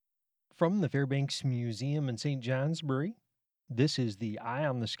From the Fairbanks Museum in St. Johnsbury, this is the Eye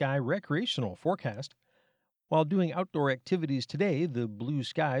on the Sky recreational forecast. While doing outdoor activities today, the blue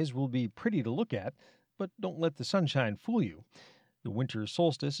skies will be pretty to look at, but don't let the sunshine fool you. The winter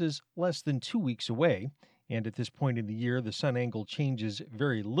solstice is less than 2 weeks away, and at this point in the year, the sun angle changes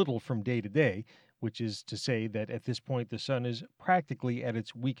very little from day to day, which is to say that at this point, the sun is practically at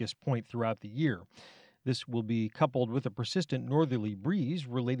its weakest point throughout the year. This will be coupled with a persistent northerly breeze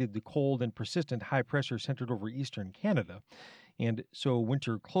related to cold and persistent high pressure centered over eastern Canada. And so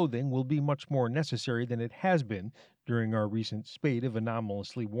winter clothing will be much more necessary than it has been during our recent spate of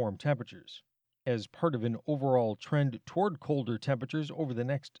anomalously warm temperatures. As part of an overall trend toward colder temperatures over the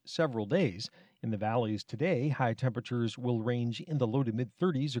next several days, in the valleys today, high temperatures will range in the low to mid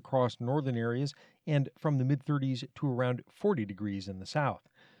 30s across northern areas and from the mid 30s to around 40 degrees in the south.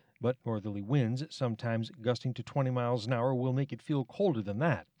 But northerly winds, sometimes gusting to 20 miles an hour, will make it feel colder than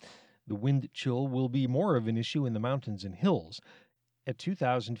that. The wind chill will be more of an issue in the mountains and hills. At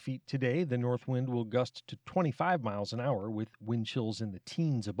 2,000 feet today, the north wind will gust to 25 miles an hour with wind chills in the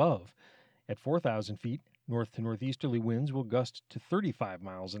teens above. At 4,000 feet, north to northeasterly winds will gust to 35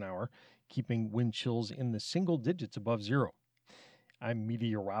 miles an hour, keeping wind chills in the single digits above zero. I'm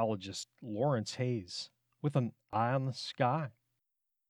meteorologist Lawrence Hayes with an eye on the sky.